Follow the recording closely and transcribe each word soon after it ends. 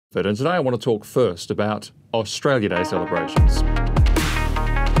And today I want to talk first about Australia Day celebrations.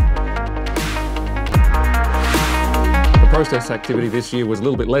 Protest activity this year was a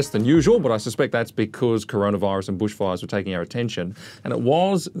little bit less than usual, but I suspect that's because coronavirus and bushfires were taking our attention. And it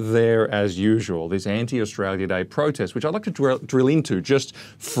was there as usual, this anti-Australia Day protest, which I'd like to drill into just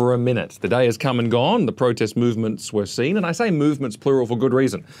for a minute. The day has come and gone, the protest movements were seen, and I say movements plural for good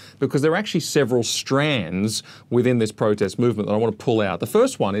reason, because there are actually several strands within this protest movement that I want to pull out. The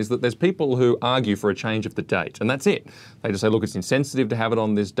first one is that there's people who argue for a change of the date, and that's it. They just say, look, it's insensitive to have it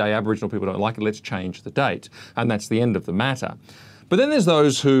on this day, Aboriginal people don't like it, let's change the date. And that's the end of the matter. But then there's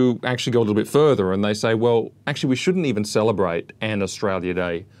those who actually go a little bit further and they say, well, actually we shouldn't even celebrate an Australia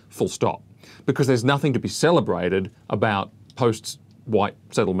Day full stop, because there's nothing to be celebrated about post-white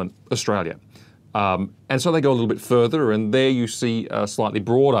settlement Australia. And so they go a little bit further, and there you see a slightly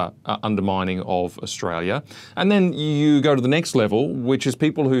broader undermining of Australia. And then you go to the next level, which is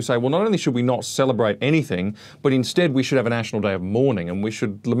people who say, well, not only should we not celebrate anything, but instead we should have a national day of mourning and we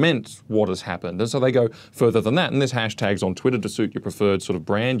should lament what has happened. And so they go further than that. And there's hashtags on Twitter to suit your preferred sort of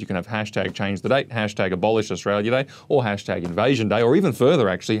brand. You can have hashtag change the date, hashtag abolish Australia Day, or hashtag invasion day, or even further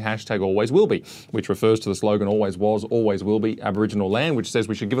actually, hashtag always will be, which refers to the slogan always was, always will be Aboriginal land, which says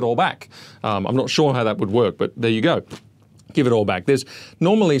we should give it all back. I'm not sure how that would work, but there you go. Give it all back. There's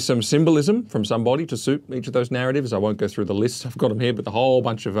normally some symbolism from somebody to suit each of those narratives. I won't go through the list, I've got them here, but the whole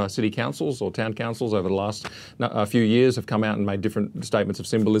bunch of city councils or town councils over the last few years have come out and made different statements of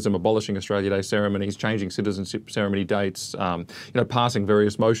symbolism, abolishing Australia Day ceremonies, changing citizenship ceremony dates, passing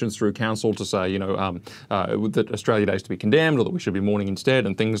various motions through council to say, that Australia Day is to be condemned or that we should be mourning instead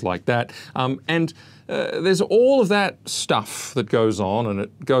and things like that. There's all of that stuff that goes on, and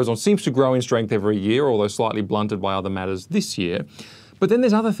it goes on, seems to grow in strength every year, although slightly blunted by other matters this year. But then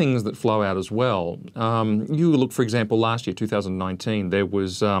there's other things that flow out as well. You look, for example, last year, 2019, there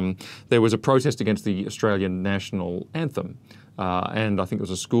was a protest against the Australian national anthem. And I think it was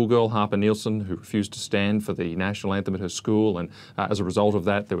a schoolgirl, Harper Nielsen, who refused to stand for the national anthem at her school. And as a result of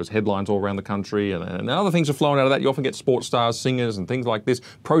that, there was headlines all around the country. And other things are flowing out of that. You often get sports stars, singers and things like this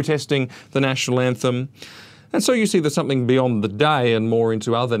protesting the national anthem. And so you see there's something beyond the day and more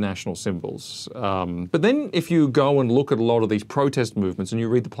into other national symbols. But then if you go and look at a lot of these protest movements and you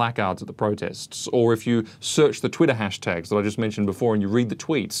read the placards at the protests, or if you search the Twitter hashtags that I just mentioned before and you read the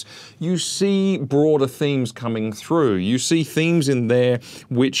tweets, you see broader themes coming through. You see themes in there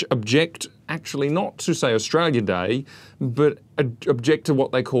which object actually not to, say, Australia Day, but object to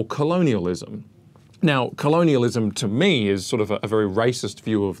what they call colonialism. Now, colonialism to me is sort of a very racist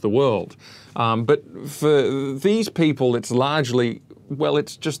view of the world. But for these people, it's largely, well,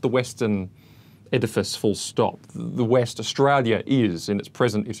 it's just the Western edifice full stop. The West, Australia is, in its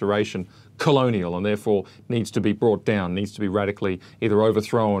present iteration, colonial and therefore needs to be brought down, needs to be radically either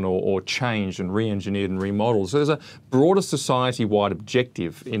overthrown or changed and re-engineered and remodeled. So there's a broader society-wide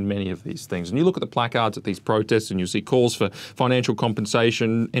objective in many of these things. And you look at the placards at these protests and you see calls for financial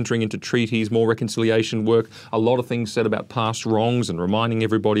compensation, entering into treaties, more reconciliation work, a lot of things said about past wrongs and reminding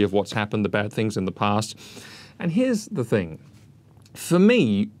everybody of what's happened, the bad things in the past. And here's the thing. For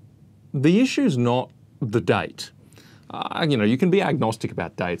me, the issue's not the date. You can be agnostic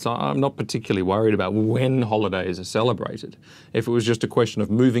about dates. I'm not particularly worried about when holidays are celebrated. If it was just a question of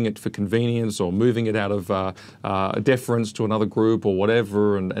moving it for convenience or moving it out of deference to another group or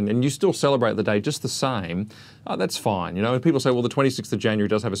whatever, and you still celebrate the day just the same, that's fine. And people say, well, the 26th of January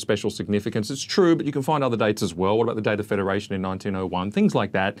does have a special significance. It's true, but you can find other dates as well. What about the Date of Federation in 1901? Things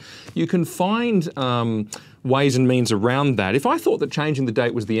like that. You can find ways and means around that. If I thought that changing the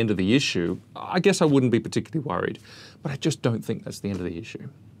date was the end of the issue, I guess I wouldn't be particularly worried. But I just don't think that's the end of the issue.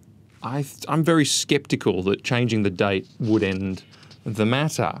 I'm very sceptical that changing the date would end the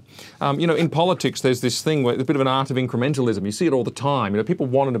matter. In politics, there's this thing where there's a bit of an art of incrementalism. You see it all the time. People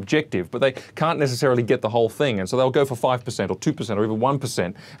want an objective, but they can't necessarily get the whole thing. And so they'll go for 5% or 2% or even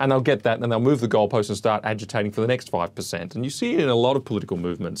 1%, and they'll get that, and then they'll move the goalpost and start agitating for the next 5%. And you see it in a lot of political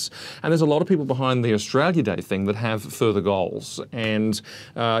movements. And there's a lot of people behind the Australia Day thing that have further goals. And,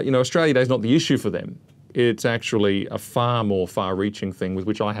 Australia Day is not the issue for them. It's actually a far more far-reaching thing with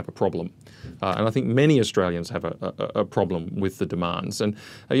which I have a problem. And I think many Australians have a problem with the demands. And,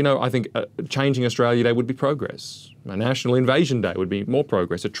 I think changing Australia Day would be progress. A national invasion day would be more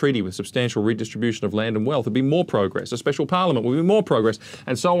progress. A treaty with substantial redistribution of land and wealth would be more progress. A special parliament would be more progress.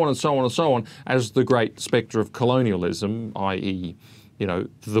 And so on and so on and so on, as the great spectre of colonialism, i.e.,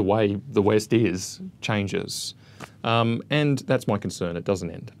 the way the West is, changes. And that's my concern. It doesn't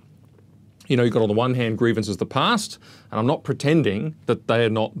end. You know, you've got on the one hand grievances of the past, and I'm not pretending that they are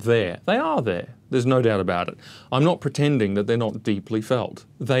not there. They are there. There's no doubt about it. I'm not pretending that they're not deeply felt.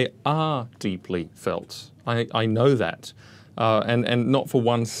 They are deeply felt. I know that. And not for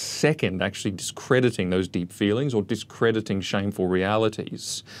 1 second actually discrediting those deep feelings or discrediting shameful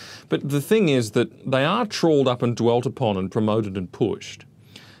realities. But the thing is that they are trawled up and dwelt upon and promoted and pushed.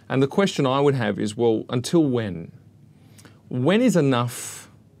 And the question I would have is, well, until when? When is enough?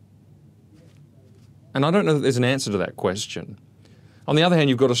 And I don't know that there's an answer to that question. On the other hand,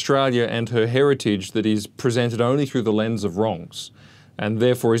 you've got Australia and her heritage that is presented only through the lens of wrongs and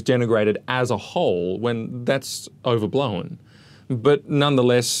therefore is denigrated as a whole when that's overblown. But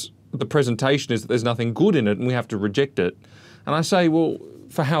nonetheless, the presentation is that there's nothing good in it and we have to reject it. And I say, well,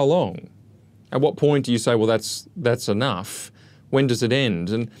 for how long? At what point do you say, well, that's enough? When does it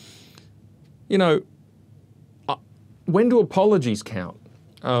end? And, you know, when do apologies count?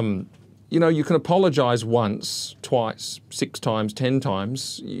 You know, you can apologise once, twice, 6 times, 10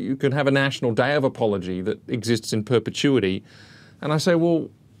 times. You can have a national day of apology that exists in perpetuity. And I say, well,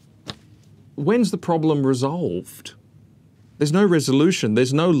 when's the problem resolved? There's no resolution.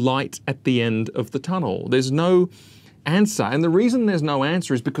 There's no light at the end of the tunnel. There's no answer. And the reason there's no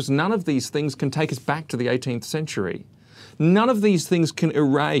answer is because none of these things can take us back to the 18th century. None of these things can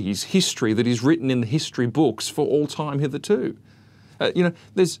erase history that is written in the history books for all time hitherto. You know,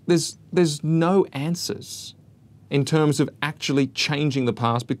 there's no answers in terms of actually changing the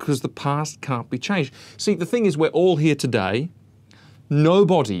past because the past can't be changed. See, the thing is, we're all here today.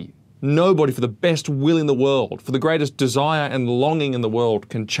 Nobody for the best will in the world, for the greatest desire and longing in the world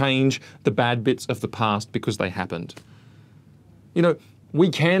can change the bad bits of the past because they happened. You know, we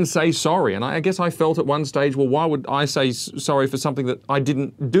can say sorry, and I guess I felt at one stage, well, why would I say sorry for something that I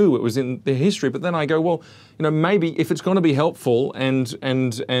didn't do? It was in the history. But then I go, well, you know, maybe if it's going to be helpful and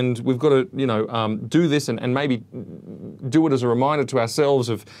we've got to, you know, do this and maybe do it as a reminder to ourselves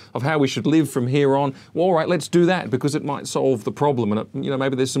of how we should live from here on. Well, all right, let's do that because it might solve the problem and, you know,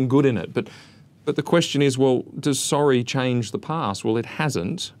 maybe there's some good in it. But the question is, well, does sorry change the past? Well, it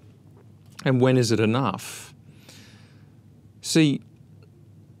hasn't. And when is it enough? See,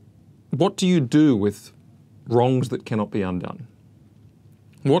 what do you do with wrongs that cannot be undone?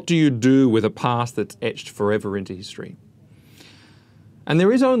 What do you do with a past that's etched forever into history? And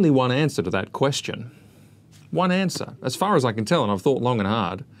there is only one answer to that question. One answer, as far as I can tell, and I've thought long and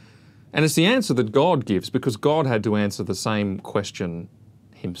hard. And it's the answer that God gives because God had to answer the same question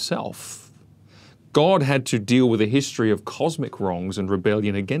himself. God had to deal with a history of cosmic wrongs and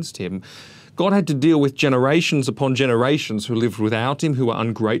rebellion against him. God had to deal with generations upon generations who lived without him, who were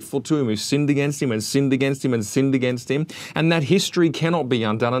ungrateful to him, who sinned against him and sinned against him and sinned against him. And that history cannot be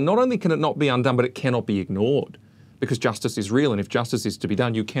undone. And not only can it not be undone, but it cannot be ignored because justice is real. And if justice is to be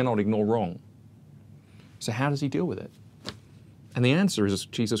done, you cannot ignore wrong. So how does he deal with it? And the answer is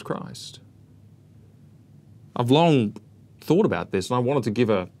Jesus Christ. I've long thought about this and I wanted to give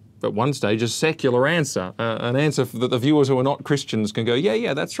at one stage, a secular answer, an answer that the viewers who are not Christians can go,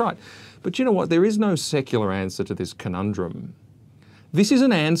 yeah, that's right. But you know what? There is no secular answer to this conundrum. This is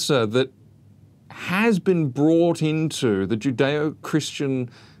an answer that has been brought into the Judeo-Christian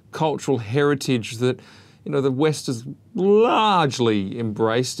cultural heritage that, you know, the West has largely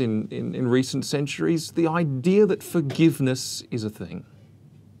embraced in recent centuries. The idea that forgiveness is a thing.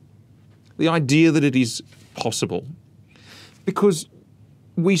 The idea that it is possible. Because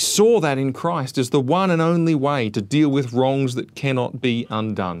we saw that in Christ as the one and only way to deal with wrongs that cannot be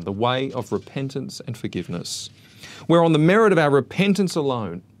undone, the way of repentance and forgiveness. Where on the merit of our repentance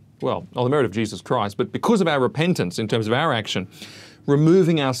alone, well, on the merit of Jesus Christ, but because of our repentance in terms of our action,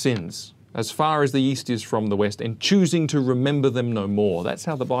 removing our sins as far as the east is from the west and choosing to remember them no more. That's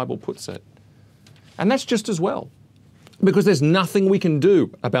how the Bible puts it. And that's just as well, because there's nothing we can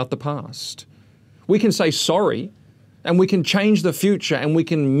do about the past. We can say sorry, and we can change the future, and we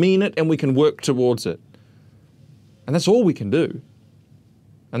can mean it, and we can work towards it. And that's all we can do.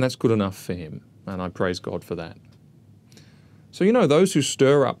 And that's good enough for him. And I praise God for that. So, you know, those who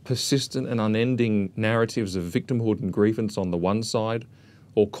stir up persistent and unending narratives of victimhood and grievance on the one side,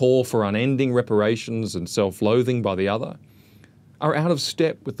 or call for unending reparations and self-loathing by the other, are out of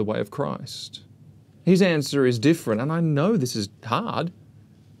step with the way of Christ. His answer is different, and I know this is hard,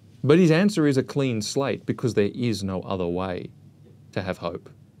 but his answer is a clean slate because there is no other way to have hope.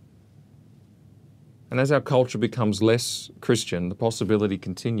 And as our culture becomes less Christian, the possibility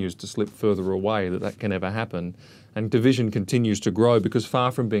continues to slip further away that can ever happen, and division continues to grow because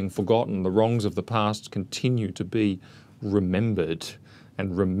far from being forgotten, the wrongs of the past continue to be remembered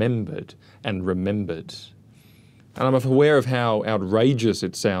and remembered and remembered. And I'm aware of how outrageous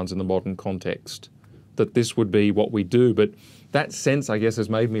it sounds in the modern context, that this would be what we do. But that sense, I guess, has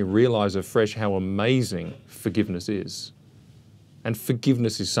made me realize afresh how amazing forgiveness is. And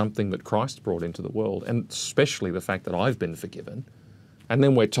forgiveness is something that Christ brought into the world, and especially the fact that I've been forgiven. And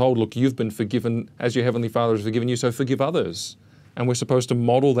then we're told, look, you've been forgiven as your Heavenly Father has forgiven you, so forgive others. And we're supposed to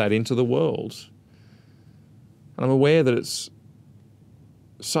model that into the world. And I'm aware that it's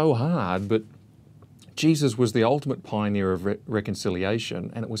so hard, but Jesus was the ultimate pioneer of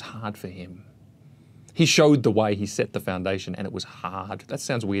reconciliation, and it was hard for him. He showed the way, he set the foundation, and it was hard. That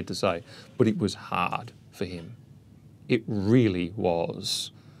sounds weird to say, but it was hard for him. It really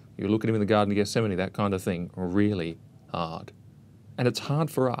was. You look at him in the Garden of Gethsemane, that kind of thing, really hard. And it's hard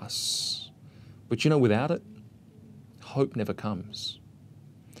for us. But you know, without it, hope never comes.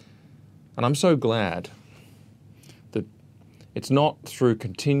 And I'm so glad that it's not through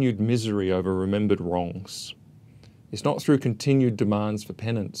continued misery over remembered wrongs. It's not through continued demands for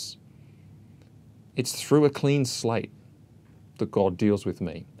penance. It's through a clean slate that God deals with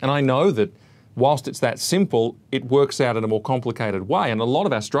me. And I know that whilst it's that simple, it works out in a more complicated way. And a lot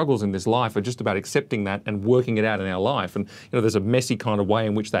of our struggles in this life are just about accepting that and working it out in our life. And there's a messy kind of way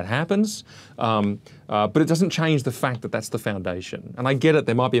in which that happens, but it doesn't change the fact that that's the foundation. And I get it,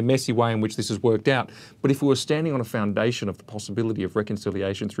 there might be a messy way in which this is worked out, but if we were standing on a foundation of the possibility of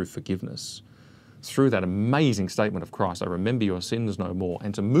reconciliation through forgiveness, through that amazing statement of Christ, I remember your sins no more,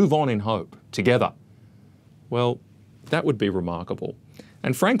 and to move on in hope together, well, that would be remarkable.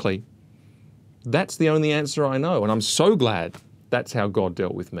 And frankly, that's the only answer I know, and I'm so glad that's how God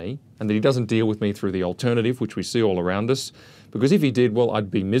dealt with me, and that he doesn't deal with me through the alternative, which we see all around us, because if he did, well, I'd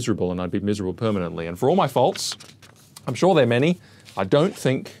be miserable, and I'd be miserable permanently. And for all my faults, I'm sure they're many, I don't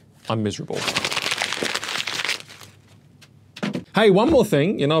think I'm miserable. Hey, one more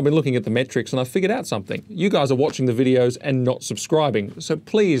thing, I've been looking at the metrics and I figured out something. You guys are watching the videos and not subscribing, so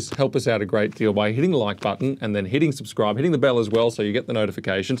please help us out a great deal by hitting the like button and then hitting subscribe, hitting the bell as well so you get the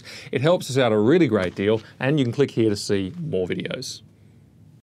notifications. It helps us out a really great deal, and you can click here to see more videos.